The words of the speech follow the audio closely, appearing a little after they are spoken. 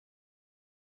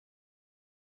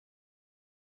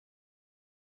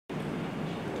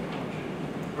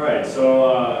Right,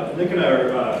 so Nick and I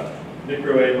are, Nick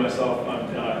Ruest and myself,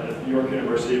 at York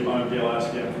University. I'm Dale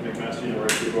Askey, I'm from McMaster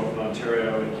University, both in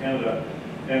Ontario and Canada.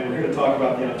 And we're here to talk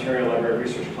about the Ontario Library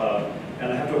Research Cloud.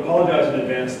 And I have to apologize in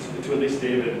advance to at least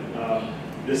David.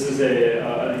 This is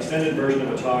an extended version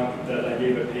of a talk that I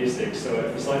gave at PASIC. So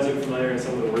if the slides look familiar and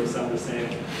some of the words sound the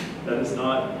same, that is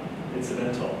not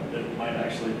incidental. It might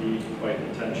actually be quite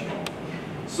intentional.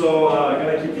 So I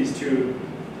gotta keep these two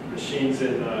machines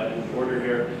in order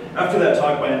here. After that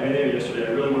talk by NVIDIA yesterday,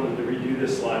 I really wanted to redo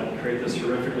this slide and create this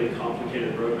horrifically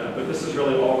complicated roadmap. But this is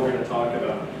really all we're going to talk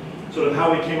about. Sort of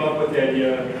how we came up with the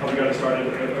idea, how we got it started,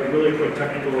 a really quick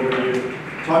technical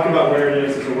overview, talk about where it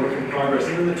is as a work in progress.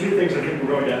 And then the two things I think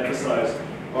we're going to emphasize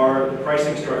are the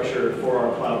pricing structure for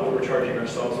our cloud, what we're charging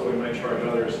ourselves, what we might charge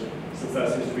others, since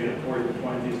that seems to be an important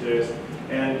point these days.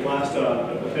 And last,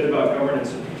 a bit about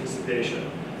governance and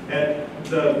participation. And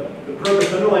the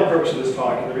underlying purpose of this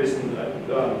talk, and the reason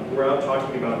we're out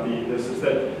talking about this is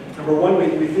that, number one,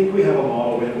 we think we have a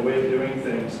model, we have a way of doing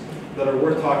things that are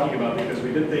worth talking about because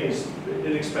we did things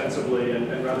inexpensively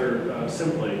and rather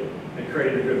simply and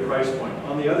created a good price point.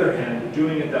 On the other hand,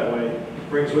 doing it that way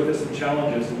brings with it some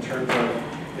challenges in terms of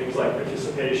things like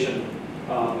participation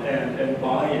and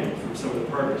buy-in from some of the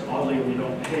partners. Oddly, when you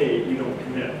don't pay, you don't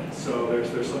commit. So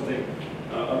there's something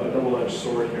of a double-edged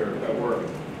sword here at work.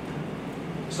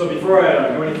 So before I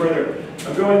go any further,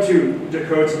 I'm going to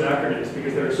decode some acronyms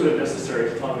because they're sort of necessary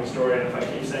to tell the story, and if I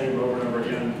keep saying them over and over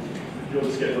again, you'll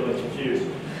just get a little confused.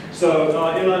 So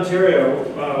in Ontario,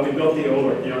 we built the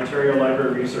OLR, the Ontario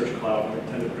Library Research Cloud. I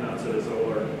tend to pronounce it as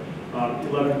OLR.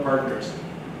 11 partners.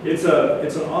 It's a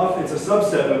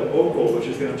subset of OCL, which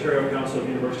is the Ontario Council of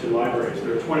University Libraries.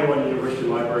 There are 21 university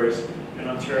libraries in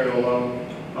Ontario alone,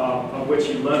 of which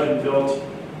 11 built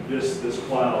this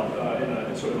cloud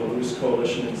in sort of a loose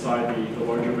coalition inside the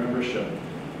larger membership.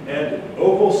 And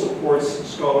OCL supports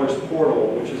Scholars Portal,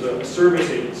 which is a service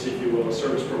agency, if you will, a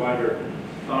service provider.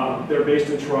 They're based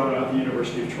in Toronto, at the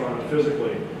University of Toronto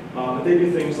physically. But they do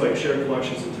things like shared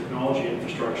collections and technology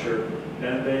infrastructure,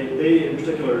 and they in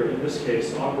particular, in this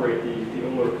case, operate the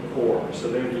OLR core. So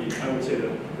they're I would say,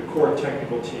 the core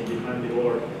technical team behind the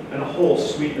OLR, and a whole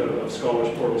suite of Scholars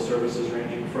Portal services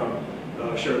ranging from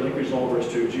shared link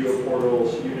resolvers to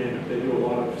geoportals, you name it. They do a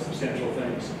lot of substantial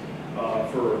things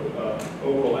for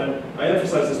OCL. And I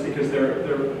emphasize this because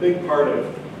they're a big part of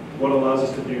what allows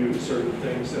us to do certain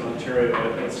things in Ontario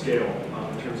at scale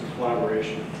in terms of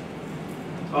collaboration.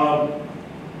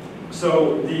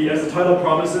 So as the title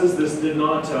promises, this is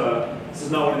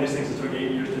not one of these things that took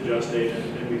 8 years to gestate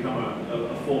and become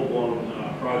a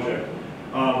full-blown project.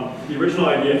 The original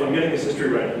idea, if I'm getting this history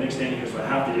right, and Nick's standing here, so I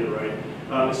have to get it right.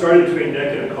 It started between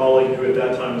Nick and a colleague who at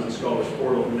that time was a Scholars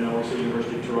Portal, who now works at the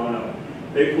University of Toronto.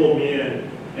 They pulled me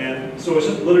in, and so it's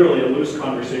just literally a loose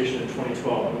conversation in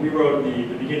 2012. And we wrote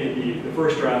the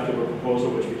first draft of a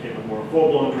proposal, which became a more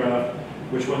full-blown draft,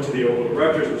 which went to the OCL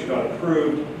directors, which got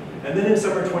approved. And then in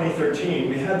summer 2013,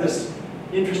 we had this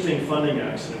interesting funding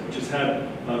accident, which has had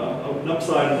an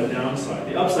upside and a downside.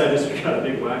 The upside is we got a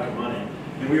big whack of money,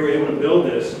 and we were able to build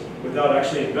this without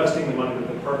actually investing the money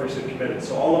that the partners had committed.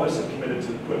 So all of us had committed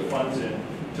to put funds in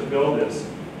to build this.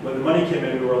 When the money came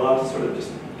in, we were allowed to sort of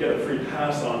just get a free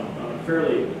pass on a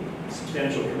fairly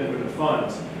substantial commitment of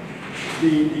funds.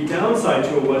 The downside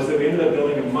to it was that we ended up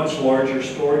building a much larger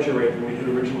storage array than we had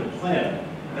originally planned.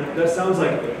 And that sounds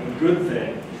like a good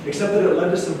thing, except that it led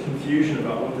to some confusion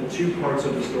about what the two parts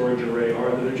of the storage array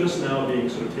are that are just now being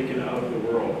sort of taken out of the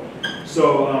world.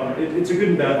 So it's a good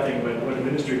and bad thing when a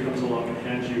ministry comes along and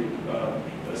hands you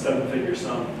a 7-figure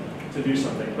sum to do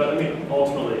something. But I mean,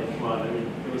 ultimately, come on, I mean,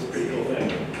 it was a pretty cool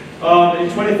thing. In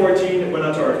 2014, it went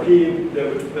out to RFP.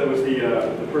 That was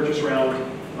the purchase round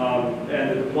and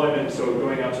the deployment, so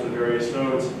going out to the various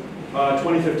nodes.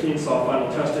 2015 saw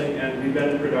final testing, and we've been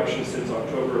in production since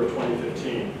October of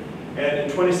 2015. And in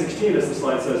 2016, as the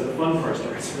slide says, the fun part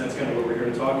starts, and that's kind of what we're here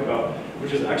to talk about,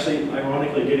 which is actually,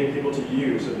 ironically, getting people to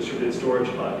use a distributed storage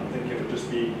cloud. You think it would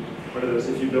just be one of those,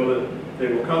 if you build it, they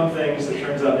will come things. It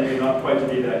turns out maybe not quite to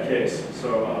be that case.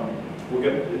 So we'll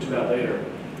get into that later.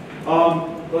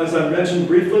 As I mentioned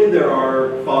briefly, there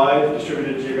are 5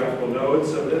 distributed geographical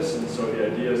nodes of this, and so the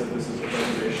idea is that this is a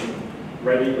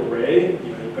preservation-ready array.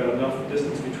 You've got enough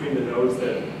distance between the nodes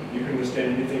that you can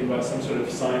withstand anything but some sort of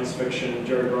science fiction,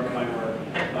 Jerry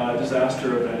Bruckheimer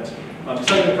disaster event. Just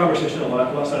having a conversation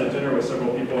last night at dinner with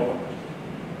several people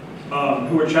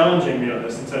who were challenging me on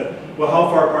this and said, well, how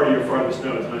far apart are your farthest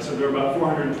nodes? And I said, they're about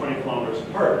 420 kilometers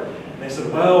apart. And they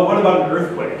said, well, what about an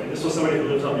earthquake? And this was somebody who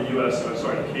lives on the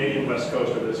the Canadian West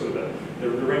Coast, or the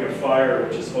Ring of Fire,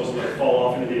 which is supposed to fall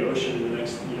off into the ocean in the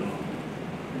next,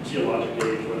 geologic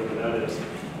age, whatever that is.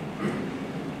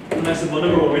 And I said, well,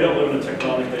 number one, we don't live in a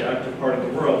technologically active part of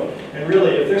the world. And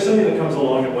really, if there's something that comes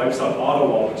along and wipes out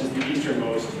Ottawa, which is the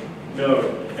easternmost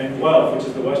node, and Guelph, which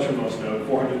is the westernmost node,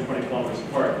 420 kilometers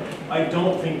apart, I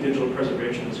don't think digital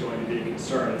preservation is going to be a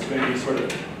concern. It's going to be sort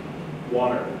of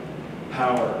water,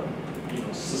 power,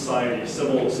 society,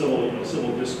 civil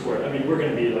discord. I mean, we're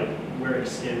going to be like wearing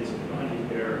skins and hunting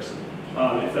bears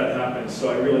if that happens. So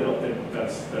I really don't think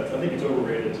that's. I think it's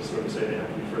overrated to sort of say they have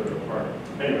to be further apart.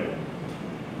 Anyway,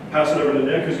 pass it over to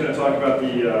Nick, who's going to talk about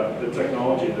the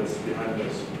technology that's behind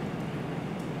this.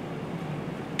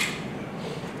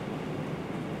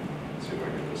 Let's see if I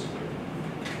can get this clear.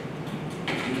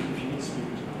 If you need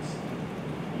speakers,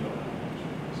 you don't have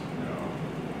to. No.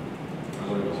 I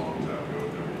learned a long time ago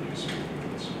never use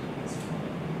speaking notes. That's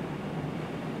fine.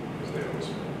 Because they always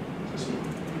this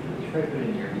one. Try to put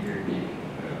in your ear deep.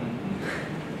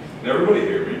 Can everybody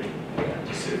hear me? Yeah.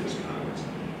 Just see if this kind of works.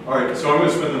 All right, so I'm going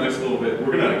to spend the next little bit,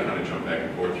 we're going to kind of jump back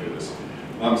and forth through this.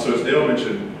 So as Dale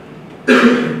mentioned,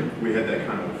 we had that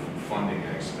kind of funding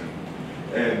accident.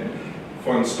 And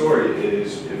fun story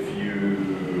is if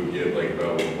you get like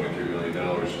about $1.3 million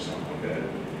or something like that,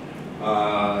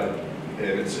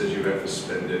 and it says you have to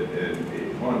spend it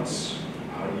in 8 months,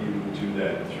 how do you do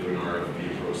that through an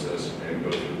RFP process and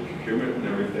go through the procurement and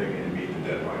everything and meet the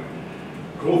deadline?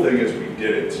 Cool thing is we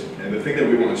did it, and the thing that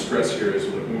we want to stress here is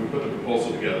like when we put the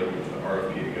proposal together, with the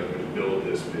RFP together to build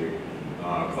this big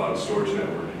cloud storage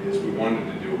network, is we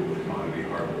wanted to do it with commodity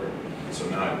hardware. So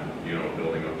not,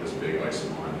 building up this big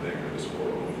isomon thing or this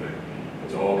horrible thing.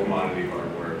 It's all commodity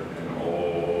hardware and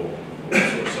all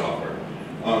source software.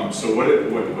 So what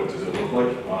does it look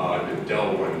like?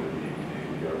 Dell won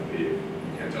the RFP, you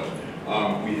can't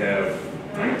tell. We have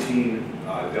 19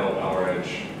 Dell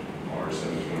PowerEdge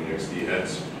R720XD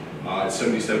heads,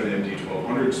 77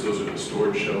 MD1200s, those are the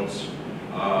storage shelves,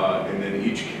 and then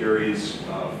each carries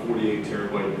 48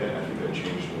 terabyte pen. I think that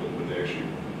changed a little bit. They actually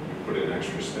put in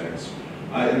extra stacks.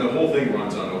 And the whole thing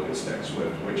runs on OpenStack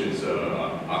Swift, which is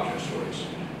object storage.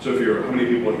 So how many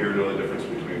people here know the difference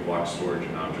between block storage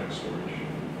and object storage?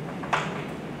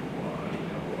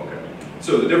 Okay.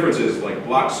 So the difference is like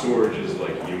block storage is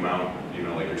like you mount,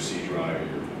 like your C drive,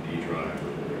 your D drive,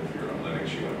 or if you're on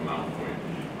Linux, you have a mount point.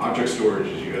 Object storage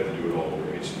is you have to do it all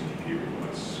over HTTP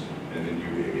requests, and then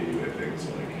you have things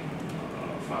like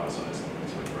file size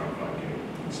limits, like around 5 gig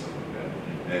and stuff like that.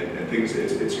 And things,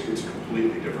 it's a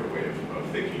completely different way of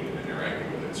thinking and interacting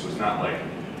with it. So it's not like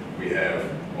we have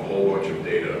a whole bunch of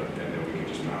data and then we can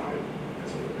just mount it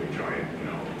as like a big giant,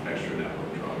 extra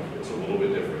network drive. It's a little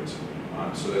bit different.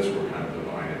 So that's where kind of the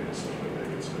buy-in and stuff like that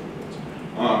gets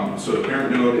built. So the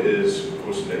parent node is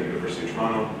hosted at University of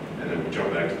Toronto, and then we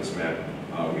jump back to this map.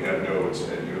 We have nodes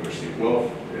at University of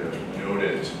Guelph, we have a node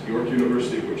at York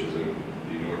University, which is in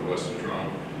the northwest of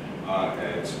Toronto,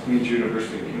 at Queen's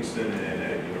University in Kingston, and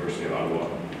at University of Ottawa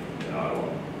in Ottawa.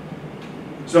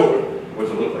 So, what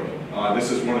does it look like?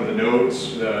 This is one of the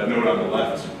nodes. The node on the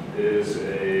left is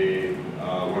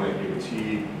one at UT,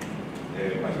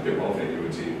 and I think they're both at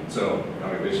UT. So,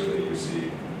 basically you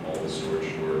see all the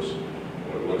storage stores,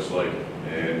 what it looks like,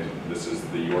 and this is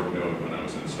the York node when I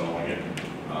was installing it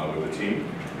with the team.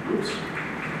 Oops.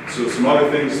 So some other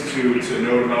things to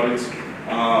note about it.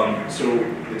 So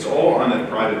it's all on a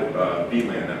private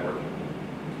VLAN network.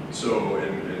 So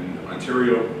in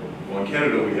Ontario, well in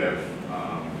Canada we have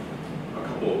a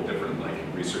couple of different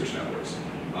research networks.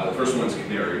 The first one's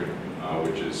Canary,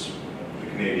 which is the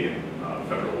Canadian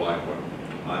federal-wide one.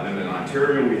 And then in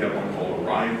Ontario we have one called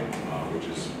Orion, which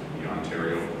is the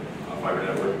Ontario fiber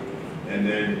network. And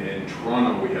then in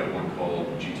Toronto we have one called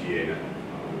GTAnet,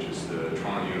 which is the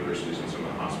Toronto universities and some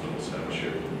of the hospitals have a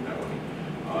shared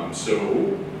network. So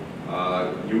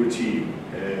UT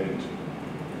and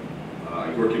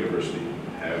York University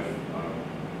have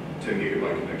 10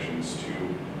 gigabyte connections to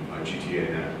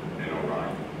GTAnet and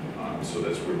Orion. So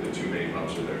that's where the two main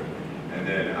hubs are there. And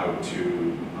then out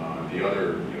to the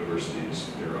other universities,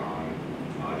 they're on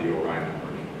the Orion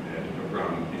network at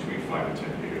around between 5 and 10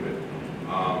 gigabit.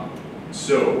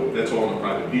 So that's all in the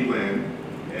private VLAN,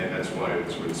 and that's why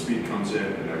it's where the speed comes in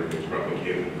and everything's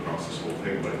replicated across this whole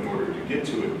thing. But in order to get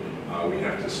to it, we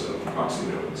have to set up proxy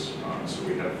nodes. So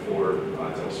we have 4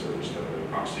 Dell servers that are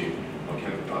proxy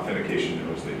authentication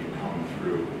nodes that you come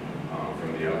through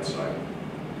from the outside.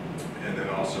 And then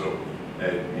also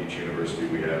at each university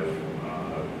we have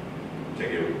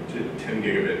 10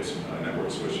 gigabit network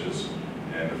switches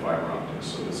and the fiber optics.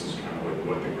 So this is kind of like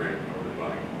what the grant are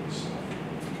buying all this stuff.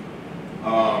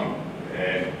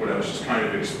 And what I was just kind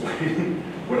of explaining,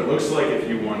 what it looks like if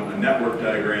you want a network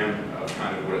diagram of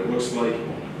kind of what it looks like.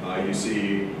 You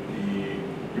see the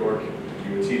York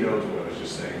UT nodes, what I was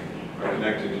just saying, are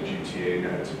connected to GTA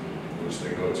net, which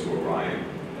they go to Orion,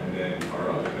 and then our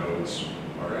other nodes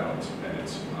are out at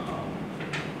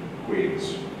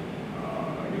Queens,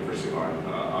 University of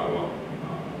Ottawa,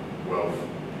 Guelph.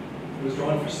 It was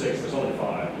drawn for 6, there's only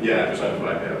 5. Yeah, there's like 5,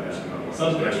 yeah, there's another one.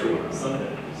 Sunday, Extra one.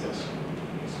 Sunday, 6.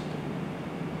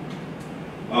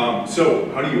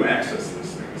 So how do you access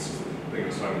this thing? This is the thing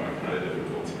that's talking about kind of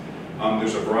difficult.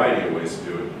 There's a variety of ways to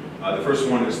do it. The first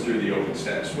one is through the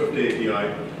OpenStack Swift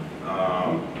API,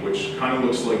 which kind of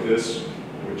looks like this,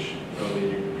 which probably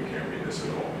you can't read this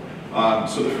at all.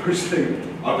 So the first thing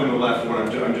up in the left, what I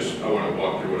want to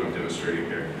walk through what I'm demonstrating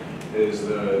here, is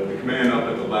the command up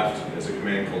at the left is a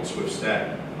command called Swift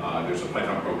Stack. There's a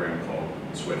Python program called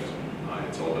Swift.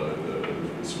 It's all the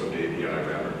Swift API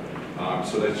wrapper.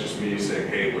 So that's just me saying,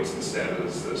 hey, what's the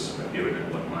status of this? I'm giving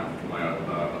it like my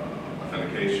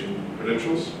authentication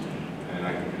credentials, and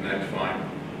I can connect fine.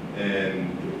 And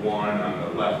the one on the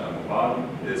left on the bottom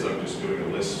is I'm just doing a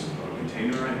list of a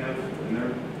container I have in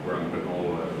there, where I'm putting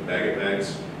all the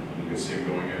bags. You can see them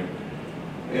going in.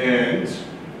 And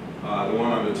the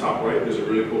one on the top right is a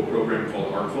really cool program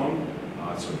called rclone.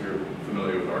 So if you're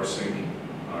familiar with rsync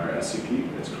or SCP,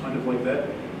 it's kind of like that.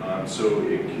 So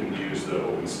it can use the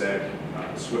OpenStack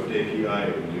Swift API,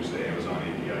 it can use the Amazon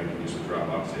API, it can use the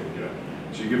Dropbox API.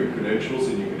 So you give it credentials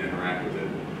and you can interact with it.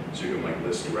 So you can like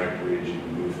list directories, you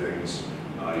can move things,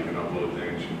 you can upload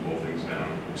things, you can pull things down,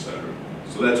 etc.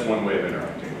 So that's one way of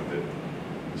interacting with it.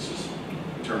 This is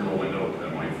a terminal window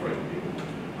that might frighten people.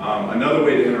 Another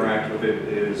way to interact with it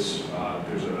is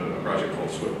there's a project called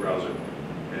Swift Browser,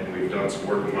 and we've done some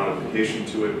work and modification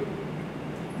to it,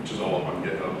 which is all up on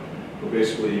GitHub. But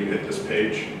basically, you hit this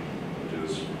page, which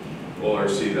is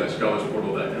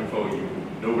olrc.scholarsportal.info.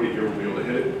 Nobody here will be able to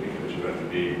hit it because you have to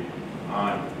be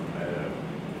on a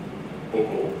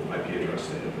local IP address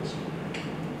to hit this.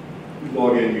 You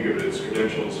log in, you give it its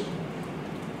credentials,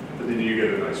 but then you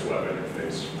get a nice web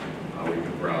interface where you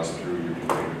can browse through your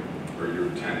container or your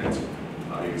tenant.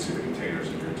 You can see the containers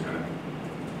in your tenant.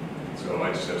 So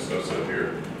I just have stuff set up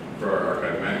here for our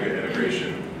Archive-Matica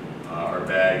integration, our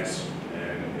bags,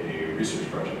 research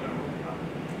project I'm working on.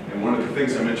 And one of the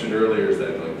things I mentioned earlier is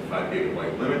that like the 5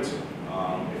 gigabyte limit,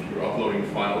 if you're uploading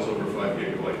files over 5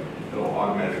 gigabyte, it'll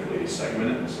automatically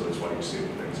segment it, so that's why you see the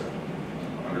things are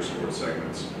underscored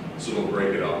segments. So it'll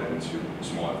break it up into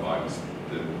smaller files,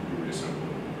 then you reassemble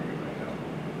it and bring it back down.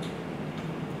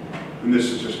 And this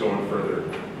is just going further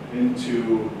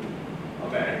into a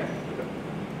bag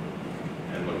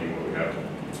and looking what we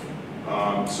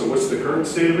have. So what's the current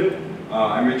state of it?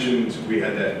 I mentioned we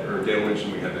had that, or Dale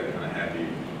mentioned we had that kind of happy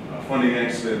funding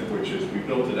accident, which is we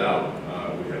built it out.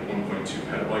 We had 1.2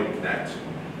 petabyte net,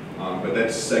 but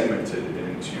that's segmented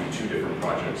into 2 different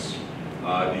projects.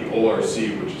 The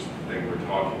ORC, which is the thing we're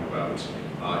talking about,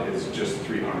 is just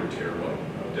 300 terabyte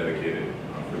dedicated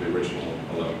for the original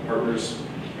 11 partners.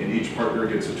 And each partner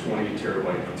gets a 20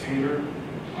 terabyte container.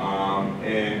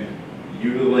 And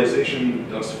utilization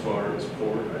thus far is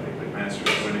poor. I think the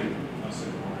master's winning.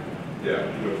 Yeah,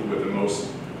 with the most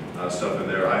stuff in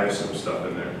there. I have some stuff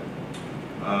in there.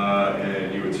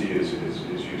 And UT is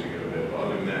using it a bit.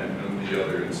 Other than that, none of the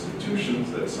other institutions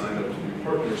that signed up to be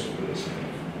partners for this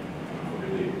have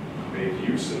really made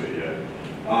use of it yet.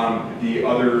 The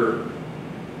other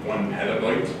 1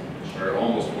 petabyte, or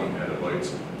almost 1 petabyte,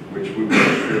 which we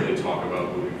will really talk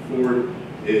about moving forward,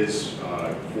 is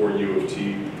for U of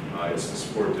T. It's to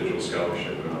support digital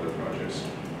scholarship and other projects.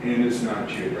 And it's not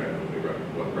geographically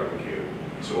replicated.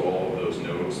 So all of those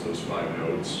nodes, those 5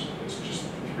 nodes, it's just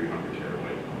 300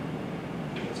 terabyte.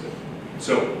 That's it.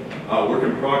 So work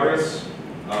in progress.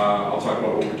 I'll talk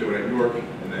about what we're doing at York,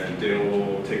 and then Dale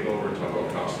will take over and talk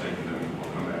about costing, and then I'll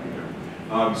come back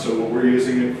again. So what we're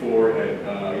using it for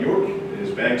at York is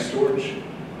bag storage.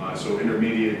 So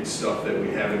intermediate stuff that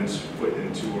we haven't put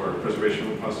into our preservation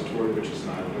repository, which is an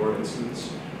Islandora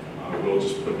instance. We'll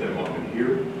just put them up in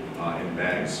here in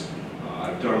bags.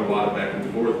 I've done a lot of back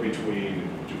and forth between,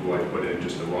 do I put in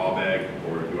just a raw bag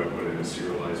or do I put in a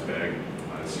serialized bag?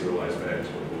 Serialized bags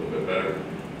work a little bit better,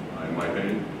 in my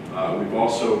opinion. We've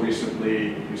also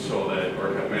recently, you saw that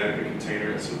Archive-Matica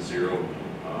container, it's at 0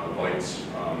 bytes.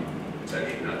 It's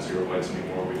actually not 0 bytes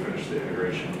anymore. We finished the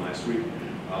integration last week.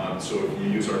 So if you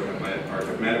use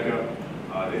Archive-Matica,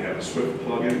 they have a Swift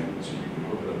plugin, so you can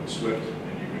hook it up to Swift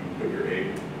and you can put your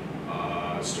ape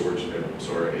storage there.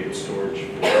 So our ape storage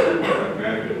for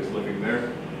Archive-Matica is living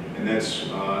there. And that's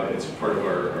it's part of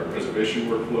our preservation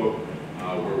workflow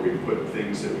where we put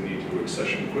things that we need to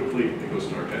accession quickly. It goes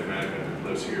to Archive-Matica and it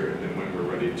lives here. And then when we're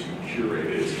ready to curate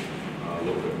it, a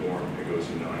little bit more. It goes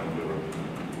into idle door.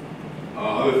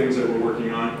 Other things that we're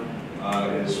working on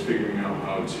is figuring out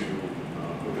how to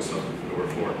hook us up to Fedora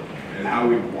 4 and how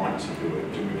we want to do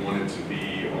it. Do we want it to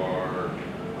be our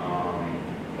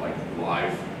like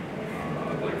live,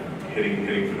 like hitting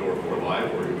Fedora 4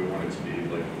 live, or do we want it to be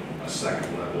like a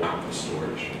second level of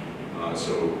storage?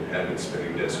 So have it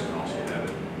spinning disk and also have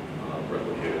it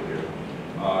replicated here.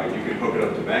 You can hook it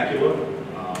up to Bacula.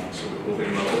 So the cool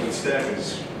thing about OpenStack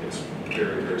is it's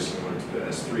very, very similar to the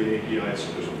S3 API,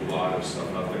 so there's a lot of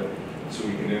stuff out there. So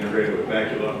we can integrate it with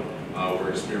Bacula.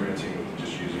 We're experimenting with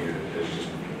just using it as just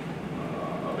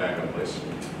a backup place.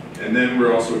 And then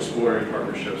we're also exploring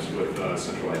partnerships with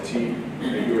Central IT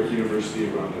at York University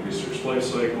around the research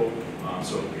lifecycle.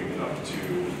 So hooking it up to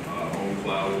home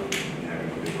cloud and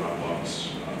having the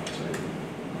Dropbox type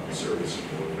service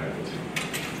for faculty.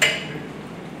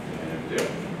 And yeah.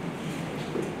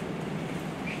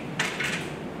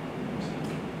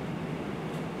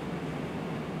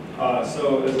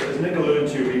 So as Nick alluded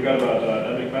to, we've got about,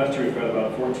 at McMaster, we've got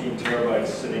about 14 terabytes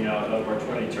sitting out of our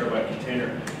 20 terabyte container,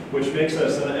 which makes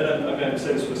us, and I'm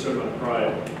saying this with sort of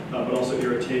pride, but also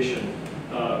irritation,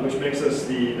 which makes us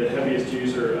the heaviest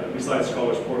user, besides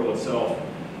Scholars Portal itself,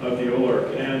 of the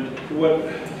OLERC. And what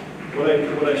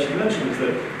I should mention is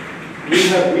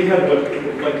that we had what,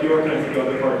 like York and I think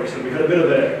other partners said, we had a bit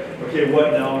of a, okay,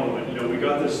 what now moment. You know, we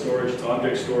got this storage, it's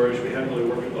object storage. We hadn't really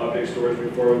worked with object storage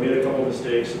before. We made a couple of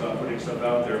mistakes about putting stuff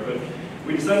out there, but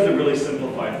we decided to really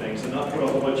simplify things and not put a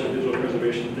whole bunch of digital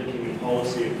preservation thinking and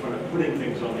policy in front of putting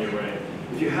things on the array.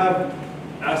 If you have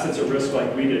assets at risk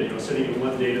like we did, you know, sitting in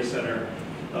one data center,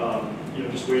 you know,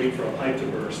 just waiting for a pipe to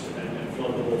burst and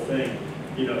flood the whole thing,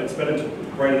 you know, it's better to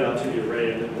write it out to the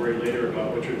array and then worry later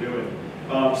about what you're doing.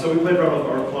 So we played around with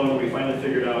our clone. We finally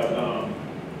figured out,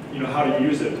 you know, how to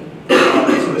use it.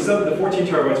 So the 14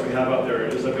 terabytes we have out there,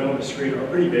 as I've got on the screen, are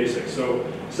pretty basic.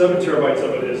 So 7 terabytes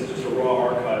of it is just a raw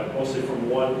archive, mostly from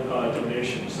one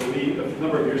donation. So a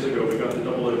number of years ago, we got the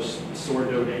double-edged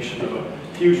sword donation of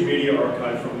a huge media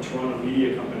archive from a Toronto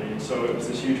media company. And so it was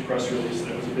this huge press release,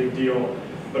 and it was a big deal.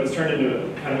 But it's turned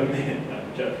into kind of a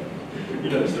Jeff, you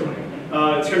know the story.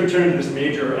 It's going to turn into this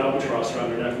major albatross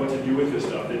around their neck. What to do with this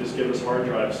stuff? They just give us hard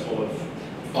drives full of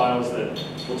files that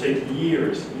will take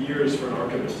years for an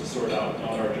archivist to sort out.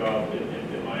 Not our job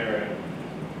in my area.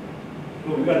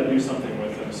 But we've got to do something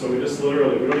with them. So we just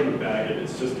literally, we don't even bag it.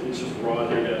 It's just raw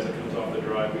data as it comes off the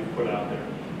drive we've put out there.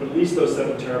 But at least those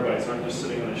 7 terabytes aren't just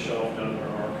sitting on a shelf down in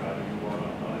our archive anymore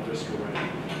on a disk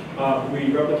array.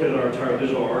 We replicated our entire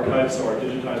digital archive, so our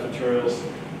digitized materials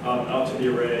out to the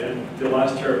array, and the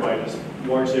last terabyte is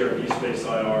largely our DSpace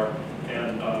IR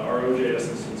and our OJS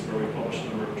instance where we publish a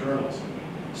number of journals.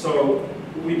 So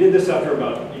we did this after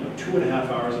about 2.5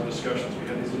 hours of discussions. We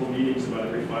had these little meetings about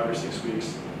every 5 or 6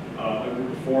 weeks, a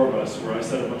group of 4 of us, where I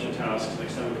set a bunch of tasks.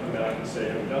 Next time we come back and say,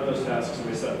 have we done those tasks? And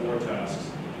we set more tasks.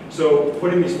 So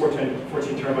putting these 14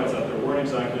 terabytes out there weren't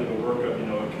exactly the work of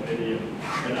a committee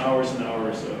and hours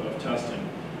of testing.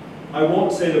 I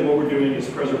won't say that what we're doing is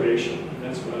preservation.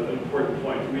 That's an important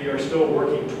point. We are still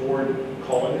working toward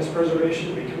calling this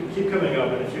preservation. We keep coming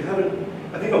up, and if you haven't,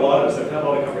 I think a lot of us, I've had a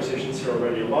lot of conversations here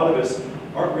already, a lot of us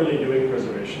aren't really doing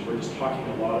preservation. We're just talking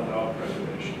a lot about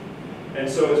preservation. And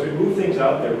so as we move things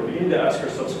out there, we're beginning to ask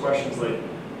ourselves questions like,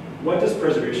 what does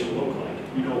preservation look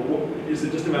like? Is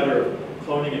it just a matter of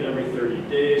cloning it every 30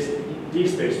 days?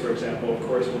 DSpace, for example, of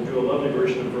course, will do a lovely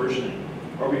version of versioning.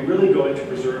 Are we really going to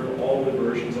preserve all the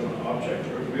versions of an object,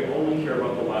 or do we only care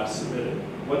about the last submitted?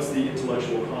 What's the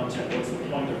intellectual content? What's the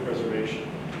point of preservation?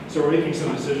 So we're making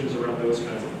some decisions around those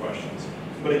kinds of questions.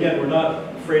 But again, we're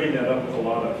not freighting that up with a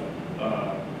lot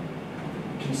of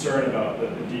concern about the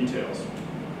details.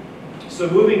 So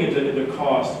moving into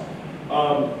cost,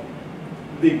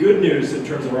 the good news in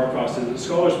terms of our cost is that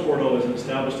Scholars Portal is an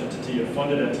established entity, a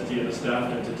funded entity, and a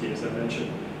staffed entity, as I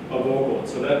mentioned, of Vocal.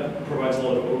 So that provides a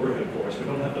lot of overhead for us. We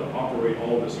don't have to operate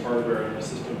all of this hardware in the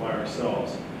system by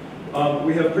ourselves.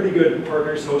 We have pretty good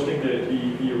partners hosting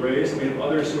the arrays, and we have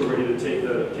others who are ready to take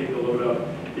the load up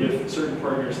if certain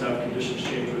partners have conditions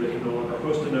change where they can no longer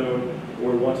host a node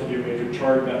or want to do major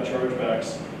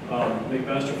chargebacks.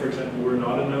 McMaster, for example, we're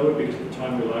not a node because at the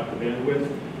time we lacked the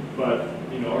bandwidth, but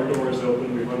our door is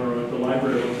open. We run our own. The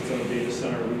library runs its own data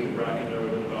center. We can rack a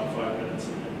node in about 5 minutes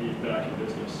and be back in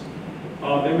business.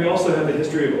 And we also have the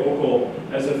history of Ocal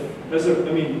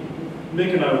I mean,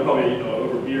 Nick and I would probably,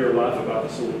 over beer laugh about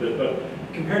this a little bit, but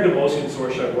compared to most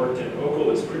consortia I've worked in,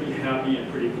 Ocal is pretty happy and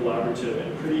pretty collaborative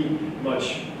and pretty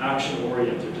much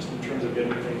action-oriented just in terms of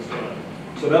getting things done.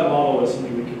 So that model is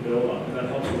something we can build on, and that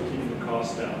helps with keeping the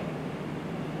costs down.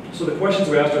 So the questions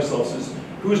we asked ourselves is,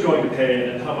 who's going to pay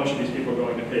and how much are these people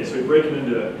going to pay. So we break it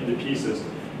into pieces.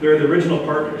 There are the original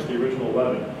partners, the original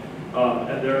 11,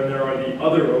 and there are the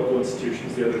other local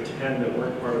institutions, the other 10 that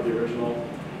weren't part of the original.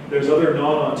 There's other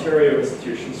non-Ontario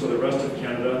institutions, so the rest of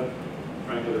Canada,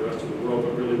 frankly the rest of the world,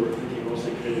 but really we're thinking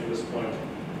mostly Canadian at this point.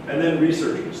 And then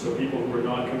researchers, so people who are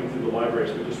not coming through the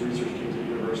libraries, but just research teams at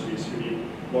universities who need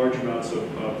large amounts of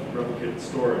replicated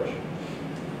storage.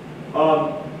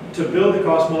 To build the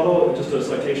cost model, just a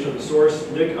citation of the source,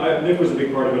 Nick was a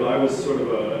big part of it. I was sort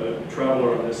of a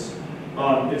traveler on this.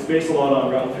 It's based a lot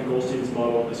on Ratliff and Goldstein's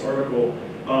model in this article,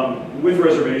 with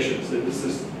reservations.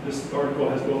 This article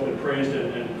has both been praised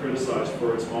and criticized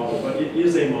for its model, but it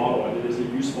is a model, and it is a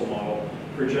useful model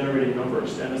for generating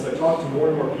numbers. And as I talked to more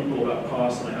and more people about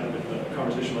costs, and I had a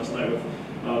conversation last night with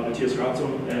Matthias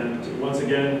Ratzum, and once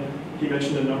again, he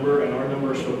mentioned a number, and our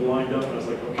number sort of lined up, and I was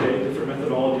like, okay, different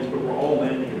methodologies, but we're all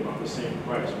landing at about the same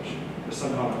price, which is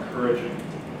somehow encouraging.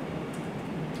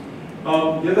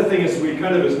 The other thing is we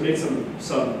kind of made some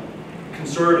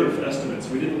conservative estimates.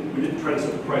 We didn't try to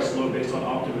set the price low based on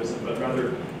optimism, but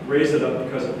rather raise it up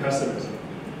because of pessimism.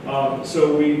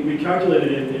 So we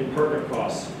calculated in partner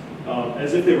costs,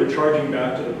 as if they were charging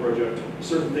back to the project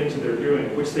certain things that they're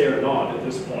doing, which they are not at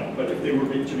this point, but if they were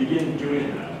to begin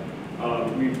doing that,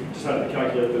 we decided to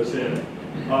calculate those in.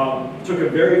 Took a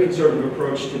very conservative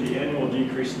approach to the annual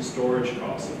decrease in storage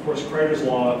costs. Of course, Kreider's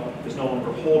law is no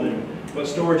longer holding, but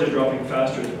storage is dropping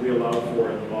faster than we allowed for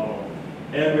in the model.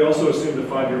 And we also assumed a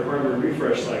 5-year hardware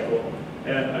refresh cycle.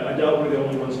 And I doubt we're the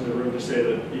only ones in the room to say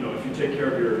that, if you take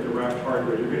care of your racked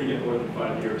hardware, you're going to get more than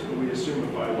 5 years. But we assume a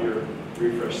 5-year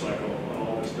refresh cycle on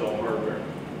all this Dell hardware,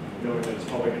 knowing that it's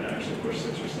probably going to actually push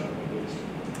 6 or 7 at least.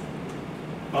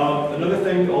 Another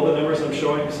thing, all the numbers I'm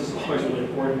showing, this is always really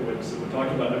important when we're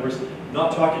talking about numbers,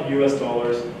 not talking US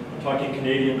dollars, I'm talking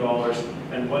Canadian dollars,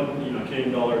 and one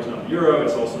Canadian dollar is not a euro,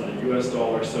 it's also not a US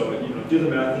dollar, so do the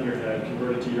math in your head,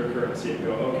 convert it to your currency and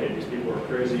go, okay, these people are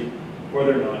crazy, or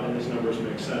they're not, and these numbers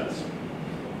make sense.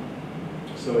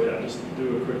 So yeah, just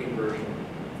do a quick conversion.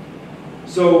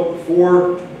 So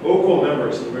for OCOL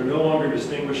members, and we're no longer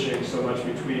distinguishing so much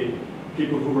between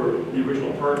people who were the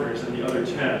original partners and the other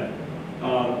 10,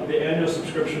 the annual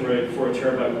subscription rate for a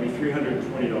terabyte would be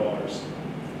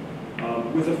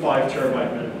 $320 with a 5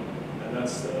 terabyte minimum. And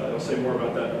that's, I'll say more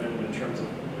about that in terms of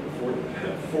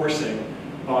forcing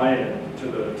buy-in to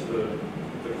the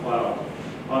cloud.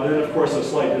 And then of course a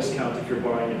slight discount if you're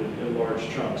buying it in large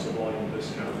chunks, a volume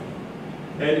discount.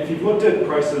 And if you've looked at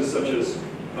prices such as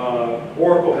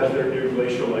Oracle has their new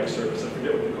Glacier-like service, I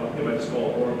forget what they call it, they might just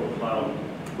call it Oracle Cloud,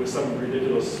 with some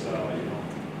ridiculous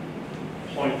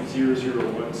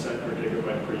 0.001 cent per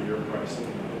gigabyte per year price.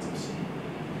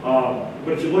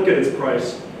 But if you look at its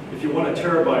price, if you want a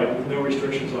terabyte with no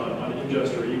restrictions on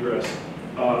ingest or egress,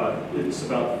 it's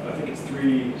about, I think it's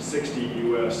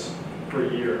 $360 US per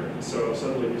year. And so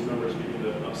suddenly these numbers begin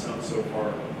to not sound so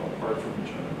far apart from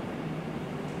each other.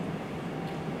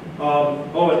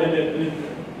 And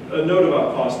a note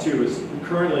about cost too is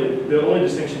currently the only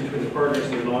distinction between the partners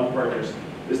and the non-partners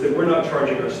is that we're not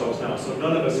charging ourselves now. So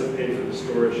none of us have paid for the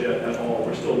storage yet at all.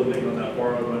 We're still living on that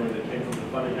borrowed money that came from the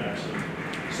funding accident.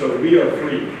 So we are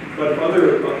free. But if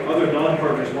other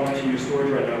non-partners wanted to use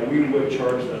storage right now, we would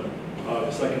charge them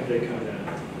the second they come in.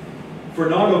 For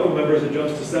non-local members, it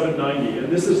jumps to $790,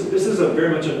 and this is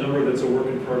very much a number that's a work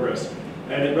in progress.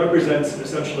 And it represents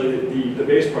essentially the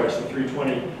base price of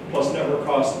 $320 plus network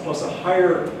costs plus a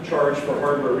higher charge for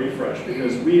hardware refresh,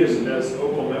 because we as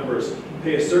OCOL members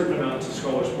pay a certain amount to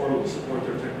Scholars Portal to support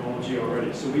their technology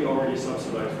already. So we already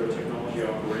subsidize their technology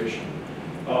operation.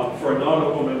 For a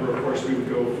non-OCOL member, of course, we would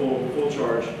go full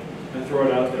charge and throw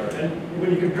it out there. And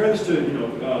when you compare this to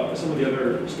some of the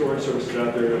other storage services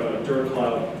out there,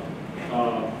 DuraCloud,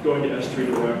 going to S3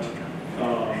 Direct,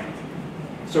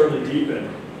 certainly Deepin,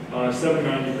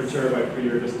 $790 per terabyte per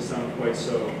year doesn't sound quite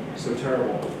so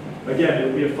terrible. Again, it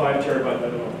would be a 5 terabyte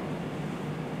minimum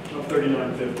of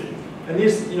 $39.50. And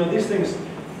these things,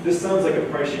 this sounds like a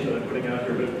price sheet that I'm putting out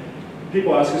here, but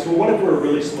people ask us, well, what if we're a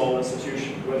really small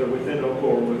institution, whether within OCOL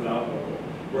or without OCOL,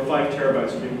 where 5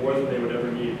 terabytes would be more than they would ever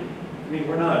need? I mean,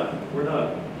 we're not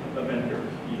a vendor.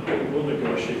 We'll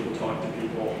negotiate, we'll talk to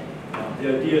people. The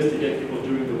idea is to get people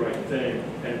doing the right thing,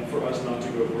 and for us not to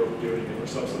go broke doing it or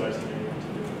subsidizing anyone to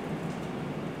do it.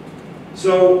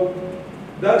 So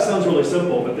that sounds really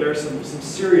simple, but there are some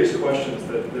serious questions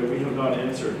that we have not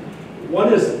answered.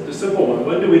 One is the simple one: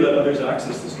 when do we let others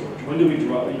access the storage? When do we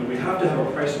drop? We have to have a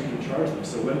price we can charge them.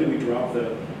 So when do we drop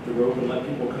the rope and let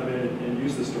people come in and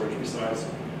use the storage besides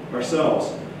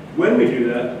ourselves? When we do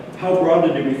that, how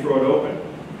broadly do we throw it open?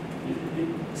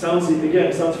 It sounds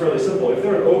fairly simple. If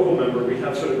they're an OCOL member, we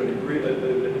have sort of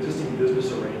an existing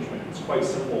business arrangement. It's quite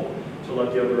simple to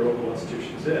let the other local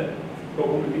institutions in. But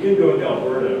when we begin going to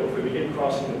Alberta, or if we begin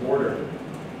crossing the border,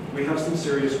 we have some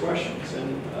serious questions,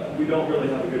 and we don't really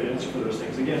have a good answer for those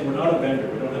things. Again, we're not a vendor.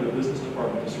 We don't have a business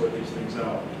department to sort these things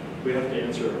out. We have to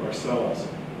answer ourselves.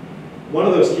 One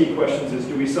of those key questions is,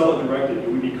 do we sell it directly?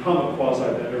 Do we become a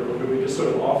quasi-vendor, or do we just sort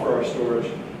of offer our storage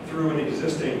through an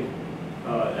existing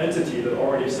entity that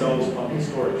already sells pumpkin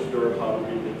storage? DuraCloud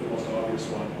would be the most obvious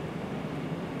one,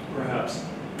 perhaps.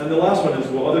 And the last one is,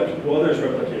 will others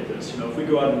replicate this? You know, if we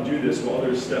go out and do this, will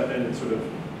others step in and sort of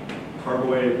carve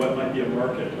away what might be a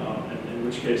market? And in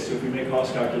which case, if we make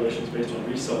cost calculations based on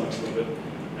reselling some of it,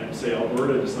 and say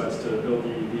Alberta decides to build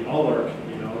the ALARC,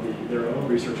 you know, their own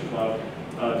research cloud,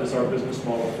 does our business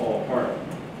model fall apart?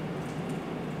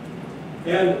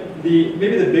 And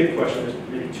maybe the big question, there's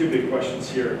maybe two big questions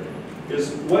here,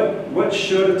 is what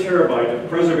should a terabyte of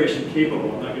preservation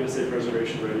capable, I'm not going to say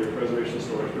preservation ready or preservation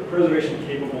storage, but preservation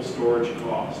capable storage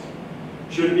cost?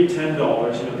 Should it be $10,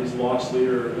 you know, these loss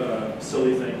leader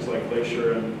silly things like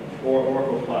Glacier or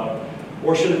Oracle Cloud?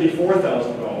 Or should it be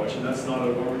 $4,000? And that's not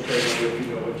an arbitrary number if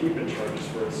you know what Deepin charges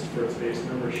for its base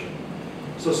membership.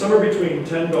 So somewhere between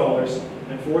 $10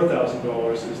 and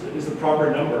 $4,000 is the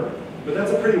proper number, but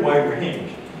that's a pretty wide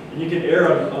range. And you can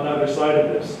err on either side of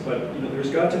this, but you know, there's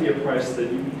got to be a price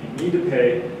that you need to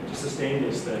pay to sustain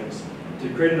these things, to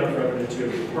create enough revenue to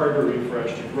get the hardware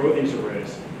refresh, to grow these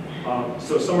arrays.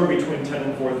 So somewhere between 10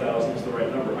 and 4,000 is the right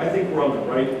number. I think we're on the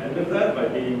right end of that by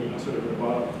being, you know, sort of in the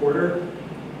bottom quarter.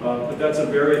 But that's a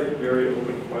very, very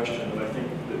open question, and I think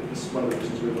that this is one of the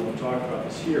reasons we want to talk about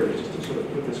this here, is just to sort of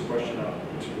put this question out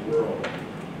into the world.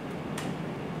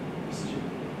 This is you.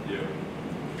 Yeah.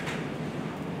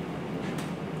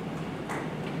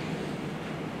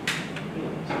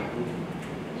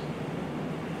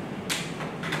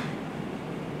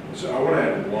 So I want to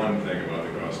add one thing about the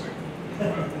costing.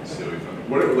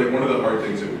 One of the hard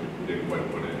things that we didn't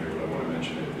quite put in here, but I want to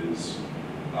mention it, is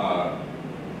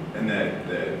and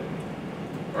that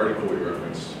article we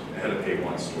referenced had a pay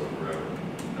once store forever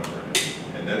number in it.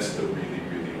 And that's the really,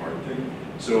 really hard thing.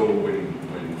 So when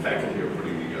faculty are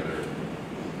putting together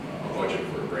a budget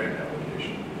for a grant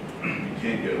application, you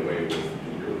can't get away with the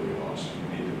yearly cost. You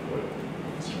need to put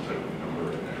some type of number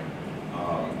in there.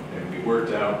 And we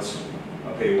worked out a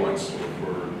pay once store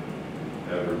for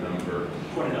ever number.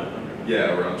 2,900.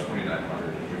 Yeah, around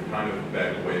 2,900. And we've kind of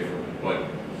backed away from it, but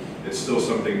it's still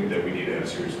something that we need to have a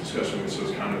serious discussion with. So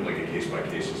it's kind of like a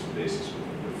case-by-case basis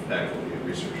with faculty and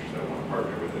researchers that want to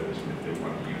partner with it, if they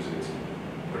want to use it,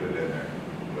 put it in there.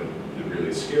 But the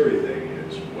really scary thing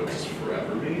is, what does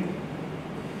forever mean?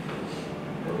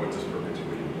 Or what does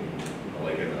perpetuity mean?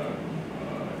 Like in a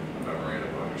memorandum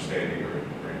of understanding or a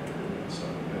grant agreement and stuff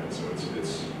like that. So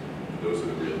it's those are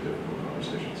the really difficult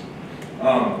conversations.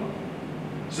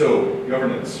 So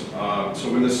governance. So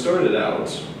when this started out,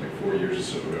 like 4 years or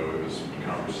so ago, it was a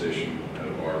conversation at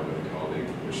a bar with a colleague,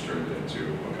 which turned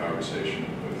into a conversation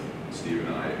with Steve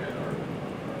and I and our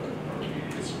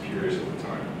immediate superiors at the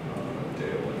time,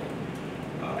 Dale and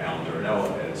Alan Darnell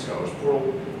at Scholars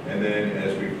Portal. And then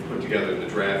as we put together the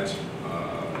draft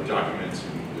document,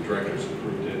 and the directors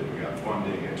approved it, we got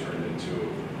funding, it turned into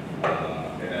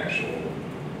an actual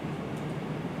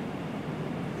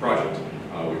project,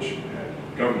 which had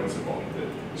governance involved with it.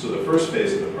 So the first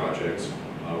phase of the project,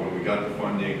 when we got the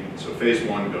funding, so phase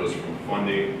one goes from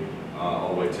funding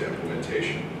all the way to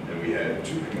implementation. And we had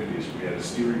two committees. We had a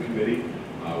steering committee,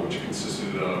 which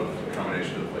consisted of a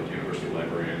combination of like university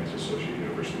librarians, associate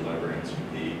university librarians,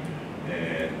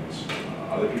 and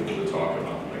other people to talk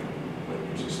about, like what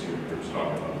usually steering groups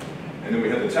talk about. And then we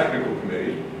had the technical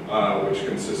committee, which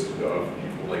consisted of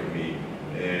people like me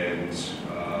and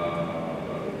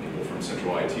people from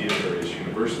Central IT at various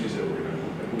universities that were going to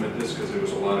implement this, because there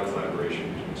was a lot of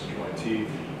collaboration between Central IT,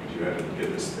 because you had to get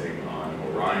this thing on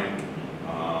Orion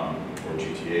or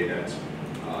GTA Net.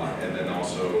 And then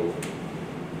also,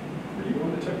 were you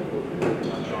on the technical committee?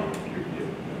 John.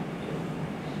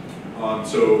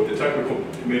 So the technical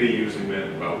committee usually met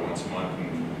about once a month, and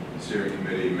the steering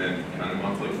committee met kind of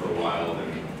monthly for a while,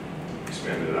 then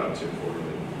expanded out to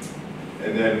quarterly.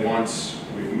 And then once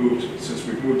we've moved, since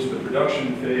we've moved to the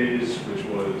production phase, which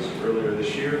was earlier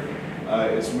this year,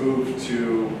 it's moved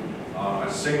to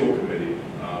a single committee,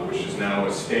 which is now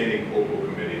a standing Opal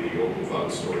committee, the Opal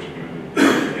Cloud Storage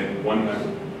Committee, and one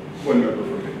member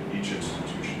from each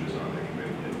institution is on the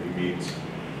committee, and we meet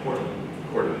quarterly.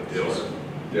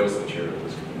 Dale's the chair of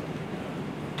this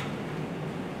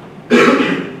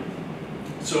committee.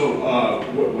 So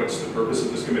what's the purpose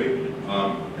of this committee?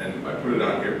 And I put it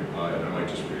on here, and I might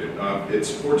just read it. It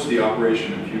supports the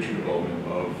operation and future development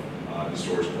of the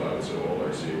storage cloud, so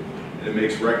OLRC. And it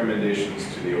makes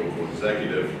recommendations to the OPAL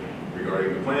executive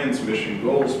regarding the plans, mission,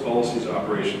 goals, policies,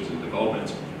 operations, and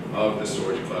development of the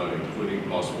storage cloud, including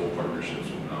possible partnerships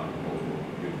with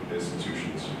non-OPAL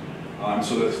institutions.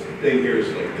 So the thing here is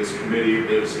like this committee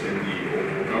lives in the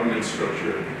OPAL governance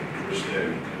structure, which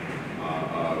then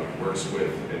works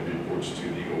with and reports to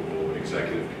the OPAL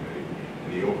executive committee.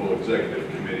 And the OPAL executive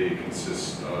committee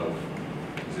consists of,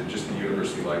 is it just the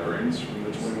university librarians from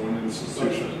the 21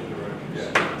 institutions?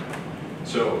 Yeah.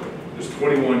 So there's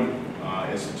 21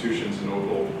 institutions in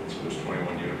OPAL, so there's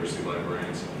 21 university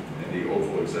librarians, and the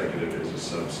OPAL executive is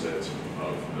a subset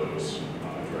of those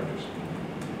directors.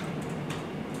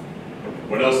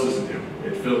 What else does it do?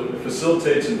 It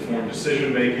facilitates informed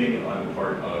decision-making on the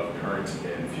part of current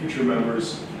and future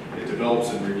members. It develops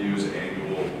and reviews an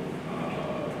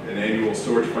annual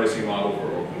storage pricing model for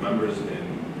OPAL members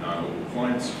and non-OPAL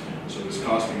clients. So this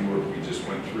costing work we just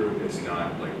went through, it's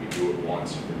not like we do it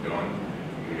once and we're done.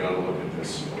 We got to look at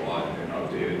this a lot and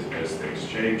update it as things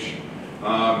change.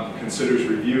 Considers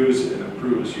reviews and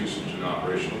approves usage and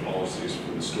operational policies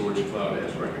for the storage cloud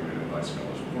as recommended by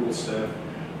Scholars Portal staff.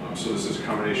 So this is a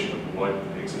combination of what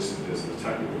existed as the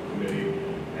technical committee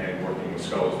and working with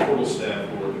Scholars Portal staff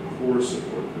who are the core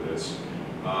support for this.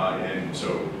 And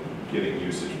so getting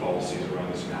usage policies around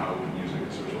this and how we can use it,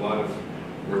 because there's a lot of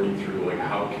working through like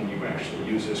how can you actually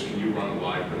use this? Can you run a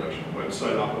live production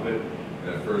website off of it? And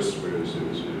at first it was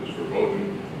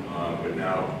verboten, but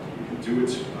now we can do it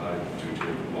due to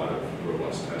a lot of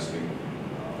robust testing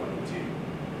by the team.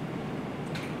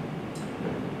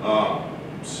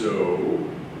 So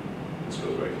this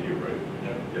goes back to you, right?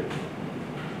 Yep.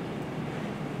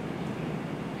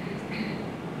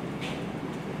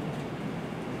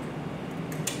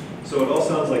 So it all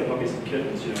sounds like puppies and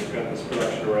kittens. You know, we've got this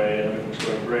production array and everything's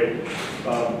going great.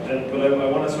 But I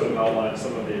want to sort of outline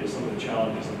some of the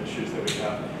challenges and issues that we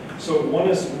have. So one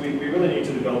is we really need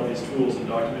to develop these tools and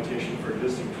documentation for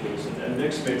existing tools. And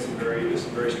Nick's made some very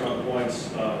strong points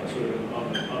sort of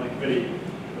on the committee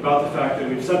about the fact that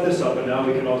we've set this up and now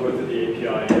we can all go through the API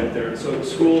and get there. And so the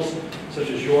schools such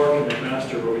as York and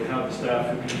McMaster, where we have the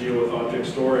staff who can deal with object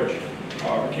storage,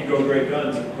 can go great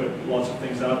guns and put lots of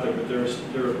things out there, but there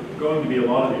are going to be a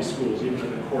lot of these schools, even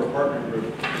in the core partner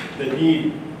group, that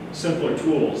need simpler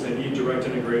tools. They need direct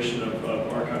integration of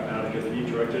Archive-Matica, they need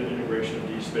direct integration of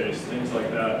DSpace, things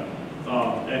like that.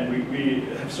 And we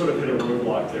have sort of hit a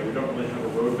roadblock there. We don't really have a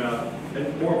roadmap,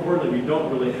 and more importantly, we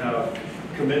don't really have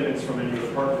commitments from any of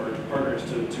the partners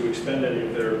to expend any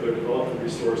of their development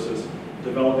resources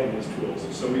developing these tools.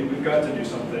 So we've got to do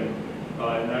something in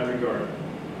that regard.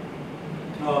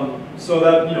 So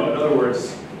that, you know, in other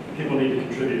words, people need to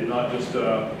contribute, not just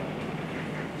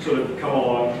sort of come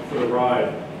along for the ride.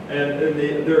 And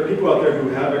there are people out there who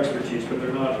have expertise, but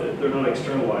they're not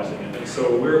externalizing it. And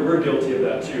so we're guilty of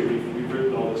that too. We've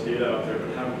written all this data out there, but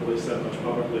haven't really said much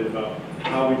publicly about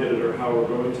how we did it or how we're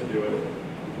going to do it.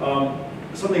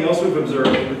 Something else we've observed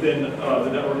within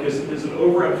the network is an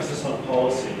overemphasis on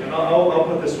policy. And I'll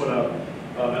put this one up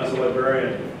as a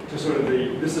librarian. To sort of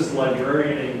this is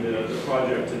librarianing the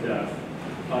project to death.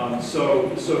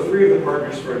 So three of the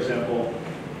partners, for example,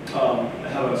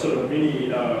 have a sort of mini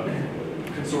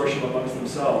consortium amongst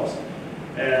themselves.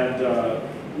 And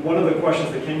one of the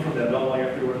questions that came from them, not long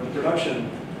after we went into production,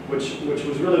 which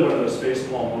was really one of those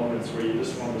facepalm moments where you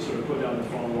just wanted to sort of put down the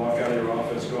phone, walk out of your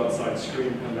office, go outside,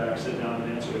 scream, come back, sit down,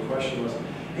 and answer the question was,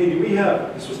 hey, do we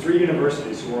have, this was 3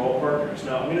 universities who were all partners.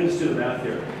 Now, I'm going to just do the math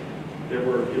here. There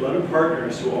were 11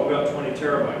 partners who all got 20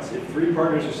 terabytes. If 3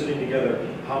 partners are sitting together,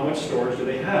 how much storage do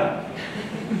they have?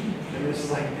 And this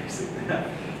is like basic math,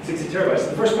 60 terabytes.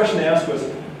 The first question they asked was,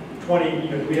 20,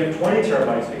 do we have 20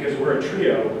 terabytes because we're a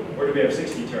trio, or do we have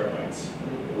 60 terabytes?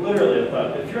 Literally, I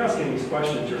thought, if you're asking these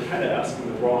questions, you're kind of asking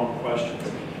the wrong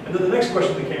questions. And then the next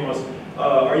question that came was,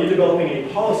 are you developing any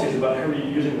policies about how you're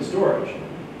using the storage?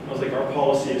 I was like, our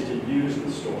policy is to use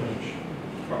the storage.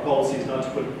 Our policy is not to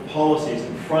put policies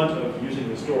in front of using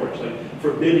the storage, like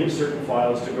forbidding certain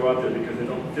files to go out there because they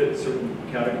don't fit certain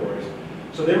categories.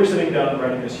 So they were sitting down and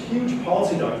writing this huge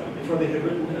policy document before they had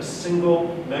written a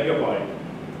single megabyte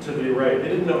to the array. They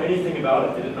didn't know anything about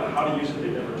it. They didn't know how to use it. They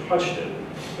never touched it.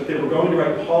 But they were going to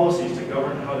write policies to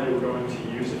govern how they were going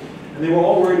to use it. And they were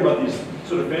all worried about these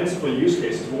sort of fanciful use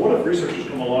cases. Well, what if researchers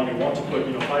come along and want to put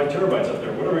 5 terabytes up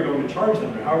there? What are we going to charge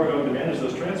them? Or how are we going to manage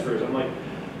those transfers? I'm like,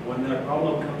 when that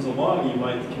problem comes along, you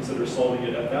might consider solving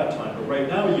it at that time. But right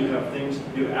now, you have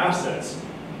assets.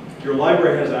 Your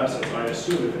library has assets, I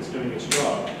assume, if it's doing its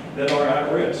job. that are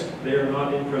at risk. They are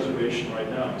not in preservation right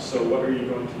now. So what are you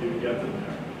going to do to get them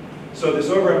there? So this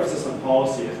overemphasis on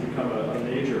policy has become a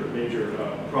major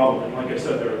problem. And like I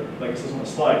said, like it says on the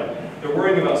slide, they're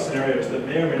worrying about scenarios that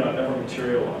may or may not ever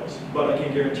materialize. But I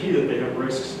can guarantee that they have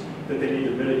risks that they need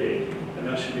to mitigate, and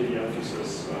that should be the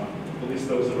emphasis. At least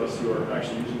those of us who are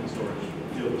actually using the storage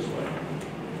feel this way.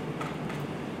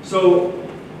 So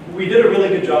we did a really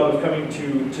good job of coming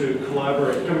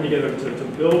together to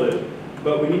build it,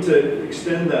 but we need to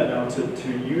extend that now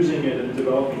to using it and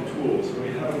developing tools, and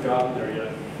we haven't gotten there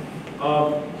yet.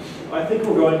 I think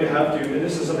we're going to have to, and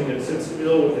this is something that sits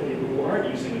ill with the people who aren't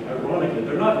using it, ironically.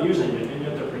 They're not using it, and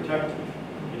yet they're protected.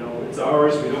 You know, it's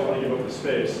ours, we don't want to give up the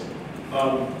space.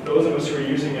 Those of us who are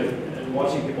using it and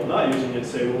watching people not using it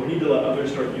say, well, we need to let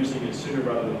others start using it sooner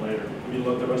rather than later. We need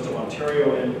to let the rest of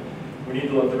Ontario in. We need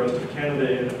to let the rest of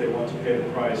Canada in if they want to pay the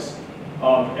price.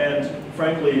 And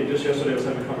frankly, just yesterday I was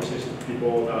having conversations with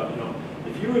people about, you know,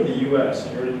 if you were in the US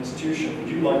and you're an institution, would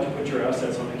you like to put your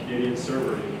assets on a Canadian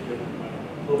server given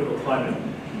political climate?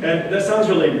 And that sounds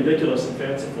really ridiculous and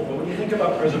fanciful, but when you think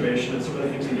about preservation and some of the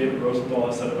things that David Rosenthal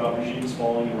has said about regimes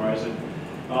falling and rising,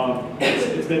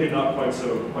 it's maybe not quite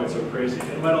so crazy. And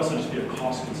it might also just be a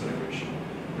cost consideration.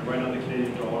 And right now the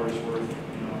Canadian dollar is worth,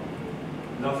 you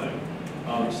know, nothing.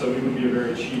 So it would be a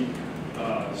very cheap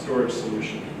storage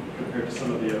solution compared to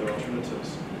some of the other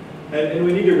alternatives. And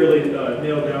we need to really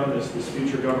nail down this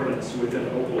future governance within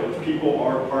Opal. If people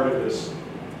are part of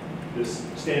this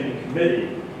standing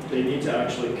committee, they need to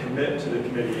actually commit to the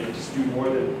committee and just do more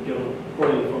than get a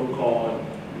quarterly phone call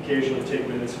and occasionally take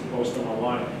minutes and post them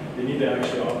online. They need to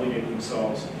actually obligate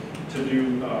themselves to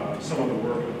do some of the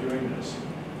work of doing this.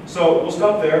 So we'll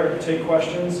stop there and take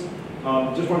questions.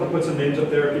 Just wanted to put some names up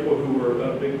there, people who were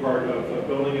a big part of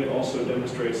building it. Also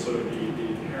demonstrates sort of the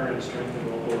inherent strength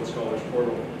of Opal and Scholars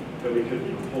Portal that we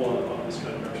could pull on this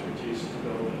kind of expertise to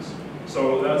build this.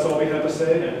 So that's all we have to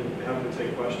say, and happy to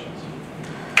take questions.